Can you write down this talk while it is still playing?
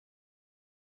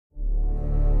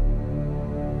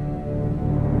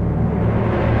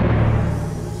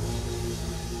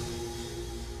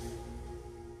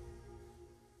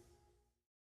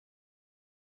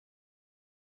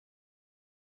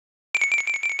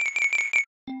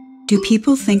Do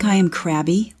people think I am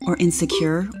crabby or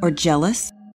insecure or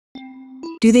jealous?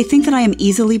 Do they think that I am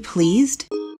easily pleased?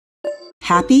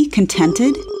 Happy,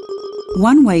 contented?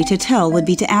 One way to tell would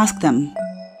be to ask them.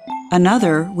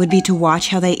 Another would be to watch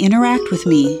how they interact with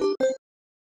me.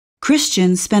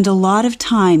 Christians spend a lot of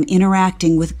time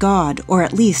interacting with God, or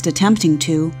at least attempting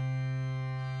to.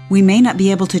 We may not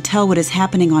be able to tell what is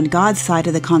happening on God's side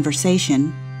of the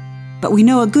conversation, but we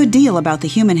know a good deal about the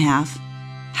human half.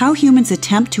 How humans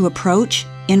attempt to approach,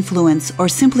 influence, or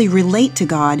simply relate to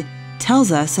God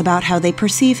tells us about how they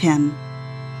perceive Him.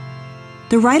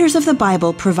 The writers of the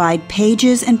Bible provide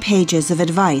pages and pages of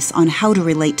advice on how to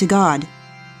relate to God.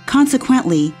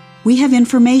 Consequently, we have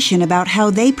information about how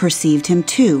they perceived Him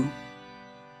too.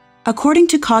 According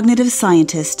to cognitive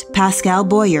scientist Pascal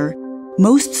Boyer,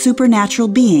 most supernatural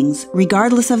beings,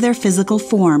 regardless of their physical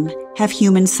form, have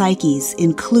human psyches,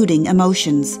 including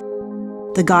emotions.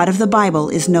 The God of the Bible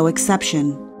is no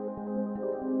exception.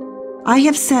 I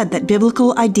have said that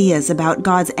biblical ideas about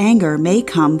God's anger may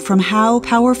come from how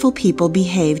powerful people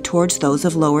behave towards those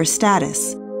of lower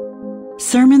status.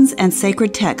 Sermons and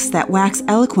sacred texts that wax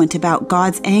eloquent about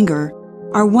God's anger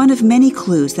are one of many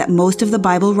clues that most of the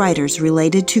Bible writers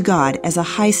related to God as a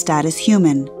high-status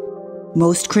human.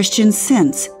 Most Christians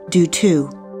since do too.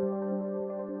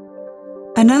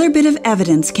 Another bit of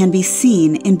evidence can be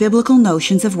seen in biblical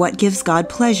notions of what gives God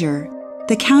pleasure.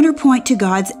 The counterpoint to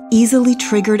God's easily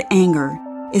triggered anger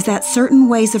is that certain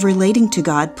ways of relating to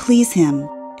God please Him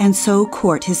and so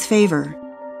court His favor.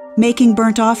 Making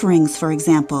burnt offerings, for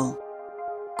example.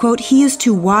 Quote, "He is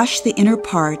to wash the inner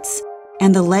parts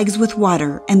and the legs with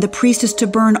water, and the priest is to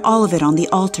burn all of it on the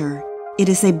altar. It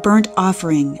is a burnt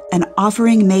offering, an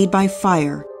offering made by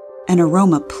fire, an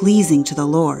aroma pleasing to the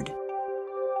Lord."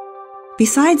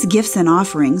 Besides gifts and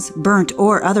offerings, burnt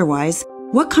or otherwise,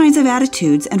 what kinds of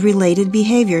attitudes and related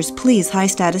behaviors please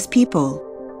high-status people?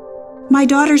 My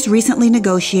daughters recently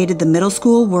negotiated the middle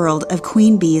school world of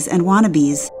queen bees and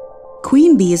wannabes.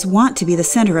 Queen bees want to be the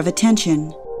center of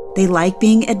attention. They like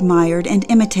being admired and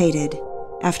imitated.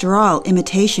 After all,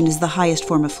 imitation is the highest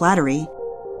form of flattery.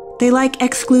 They like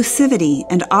exclusivity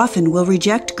and often will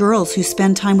reject girls who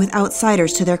spend time with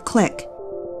outsiders to their clique.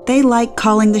 They like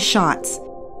calling the shots.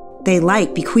 They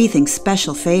like bequeathing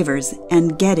special favors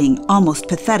and getting almost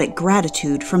pathetic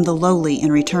gratitude from the lowly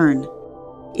in return.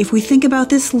 If we think about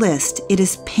this list, it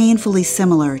is painfully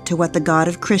similar to what the God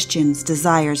of Christians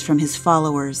desires from His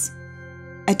followers.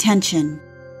 Attention.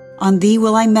 On Thee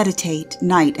will I meditate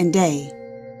night and day.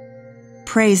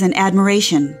 Praise and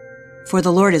admiration, for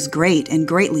the Lord is great and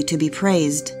greatly to be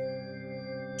praised.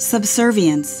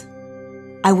 Subservience.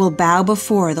 I will bow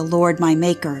before the Lord my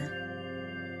Maker.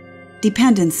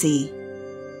 Dependency.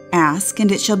 Ask,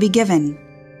 and it shall be given.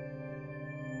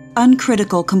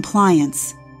 Uncritical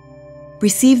compliance.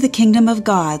 Receive the kingdom of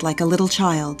God like a little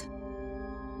child.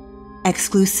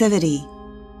 Exclusivity.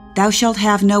 Thou shalt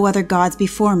have no other gods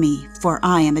before me, for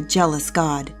I am a jealous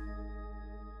God.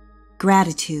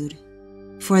 Gratitude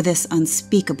for this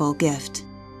unspeakable gift.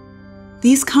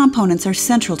 These components are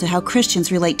central to how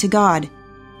Christians relate to God.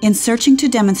 In searching to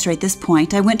demonstrate this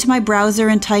point, I went to my browser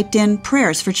and typed in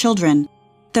prayers for children.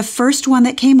 The first one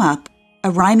that came up,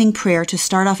 a rhyming prayer to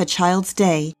start off a child's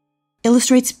day,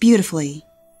 illustrates beautifully.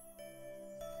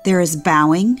 There is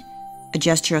bowing, a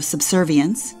gesture of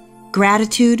subservience,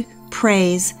 gratitude,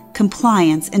 praise,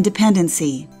 compliance, and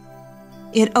dependency.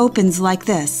 It opens like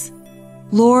this: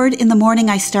 Lord, in the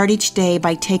morning I start each day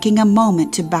by taking a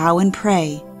moment to bow and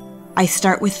pray. I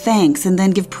start with thanks and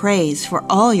then give praise for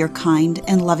all your kind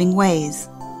and loving ways.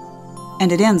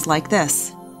 And it ends like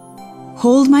this: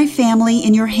 Hold my family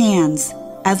in your hands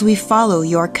as we follow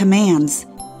your commands,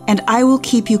 and I will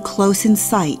keep you close in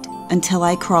sight until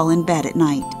I crawl in bed at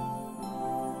night.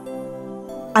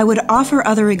 I would offer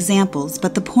other examples,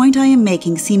 but the point I am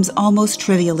making seems almost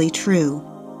trivially true.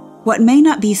 What may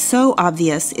not be so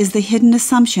obvious is the hidden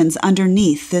assumptions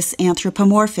underneath this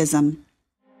anthropomorphism.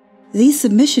 These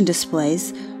submission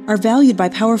displays are valued by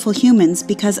powerful humans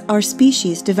because our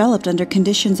species developed under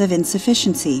conditions of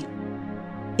insufficiency.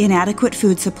 Inadequate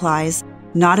food supplies,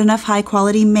 not enough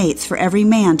high-quality mates for every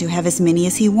man to have as many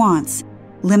as he wants,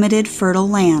 limited fertile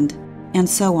land, and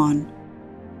so on.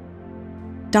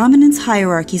 Dominance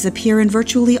hierarchies appear in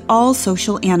virtually all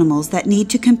social animals that need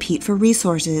to compete for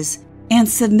resources, and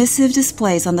submissive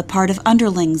displays on the part of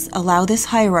underlings allow this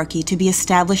hierarchy to be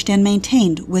established and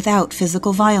maintained without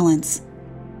physical violence.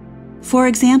 For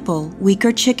example,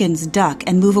 weaker chickens duck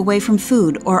and move away from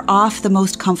food or off the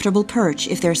most comfortable perch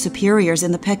if their superiors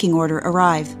in the pecking order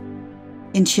arrive.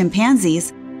 In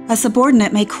chimpanzees, a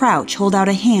subordinate may crouch, hold out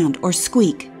a hand, or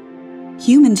squeak.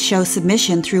 Humans show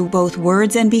submission through both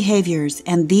words and behaviors,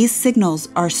 and these signals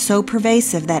are so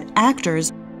pervasive that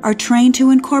actors are trained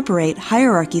to incorporate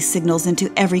hierarchy signals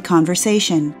into every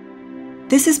conversation.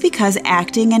 This is because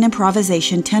acting and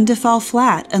improvisation tend to fall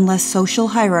flat unless social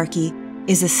hierarchy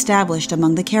is established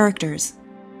among the characters.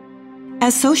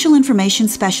 As social information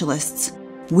specialists,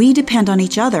 we depend on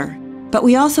each other, but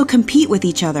we also compete with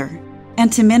each other.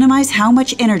 And to minimize how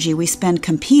much energy we spend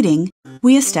competing,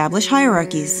 we establish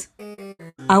hierarchies.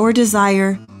 Our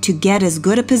desire to get as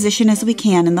good a position as we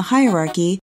can in the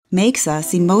hierarchy makes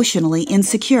us emotionally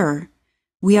insecure.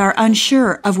 We are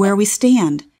unsure of where we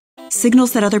stand.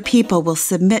 Signals that other people will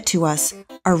submit to us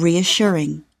are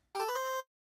reassuring.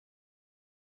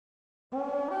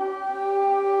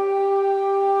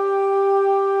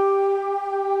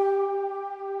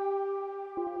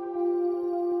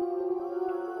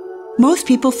 Most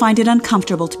people find it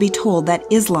uncomfortable to be told that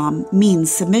Islam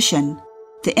means submission.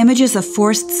 The images of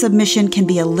forced submission can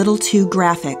be a little too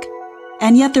graphic.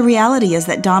 And yet the reality is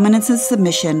that dominance and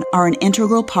submission are an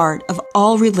integral part of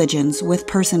all religions with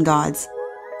person gods.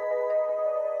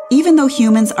 Even though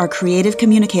humans are creative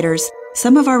communicators,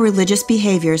 some of our religious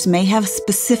behaviors may have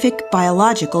specific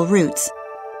biological roots.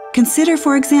 Consider,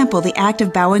 for example, the act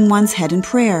of bowing one's head in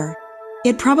prayer.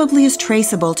 It probably is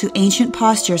traceable to ancient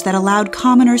postures that allowed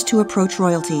commoners to approach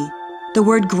royalty. The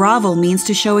word grovel means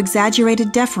to show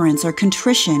exaggerated deference or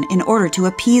contrition in order to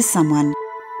appease someone.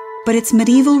 But its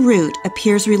medieval root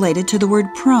appears related to the word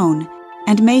prone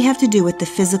and may have to do with the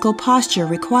physical posture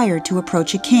required to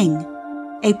approach a king.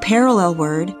 A parallel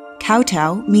word,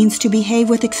 kowtow, means to behave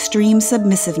with extreme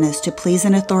submissiveness to please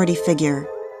an authority figure.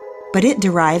 But it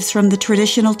derives from the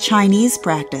traditional Chinese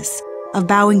practice of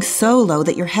bowing so low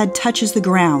that your head touches the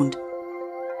ground.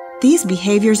 These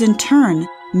behaviors in turn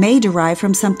may derive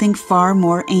from something far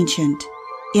more ancient.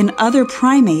 In other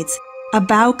primates, a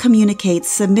bow communicates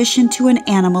submission to an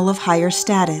animal of higher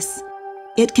status.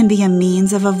 It can be a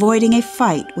means of avoiding a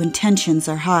fight when tensions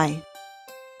are high.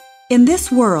 In this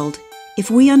world, if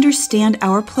we understand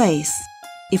our place,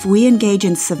 if we engage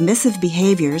in submissive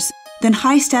behaviors, then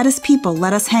high-status people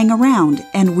let us hang around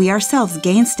and we ourselves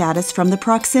gain status from the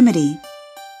proximity.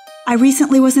 I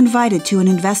recently was invited to an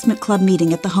investment club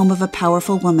meeting at the home of a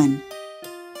powerful woman.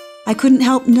 I couldn't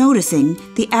help noticing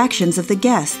the actions of the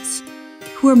guests,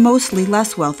 who are mostly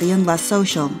less wealthy and less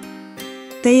social.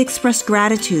 They expressed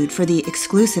gratitude for the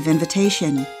exclusive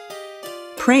invitation.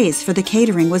 Praise for the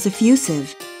catering was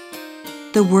effusive.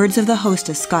 The words of the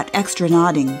hostess got extra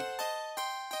nodding.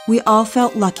 We all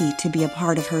felt lucky to be a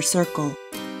part of her circle.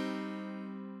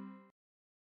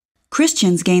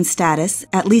 Christians gain status,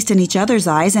 at least in each other's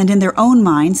eyes and in their own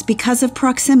minds, because of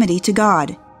proximity to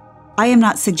God. I am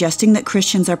not suggesting that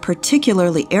Christians are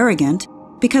particularly arrogant,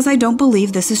 because I don't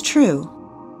believe this is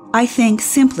true. I think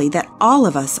simply that all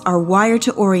of us are wired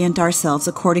to orient ourselves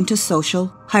according to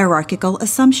social, hierarchical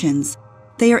assumptions.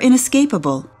 They are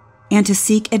inescapable, and to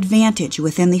seek advantage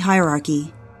within the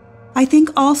hierarchy. I think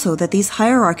also that these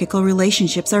hierarchical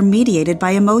relationships are mediated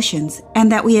by emotions,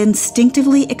 and that we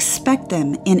instinctively expect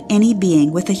them in any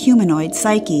being with a humanoid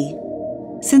psyche.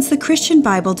 Since the Christian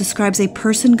Bible describes a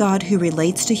person God who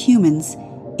relates to humans,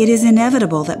 it is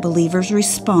inevitable that believers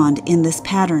respond in this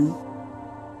pattern.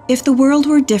 If the world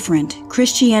were different,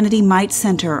 Christianity might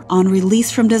center on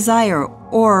release from desire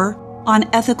or on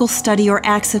ethical study or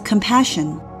acts of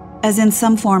compassion, as in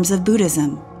some forms of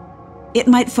Buddhism. It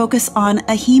might focus on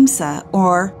ahimsa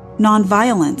or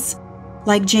nonviolence,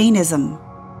 like Jainism.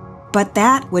 But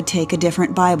that would take a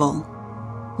different Bible.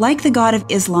 Like the God of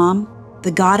Islam,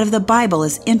 the God of the Bible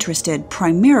is interested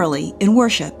primarily in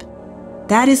worship.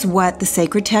 That is what the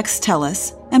sacred texts tell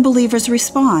us, and believers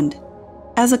respond.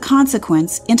 As a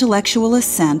consequence, intellectual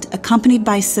assent accompanied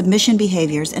by submission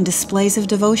behaviors and displays of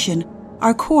devotion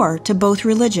are core to both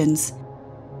religions.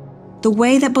 The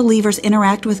way that believers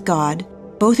interact with God,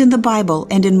 both in the Bible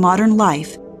and in modern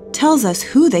life, tells us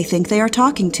who they think they are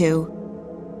talking to.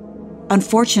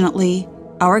 Unfortunately,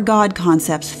 our God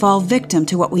concepts fall victim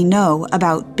to what we know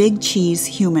about big cheese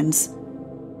humans.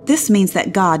 This means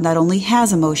that God not only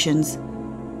has emotions,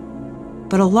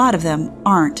 but a lot of them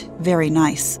aren't very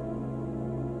nice.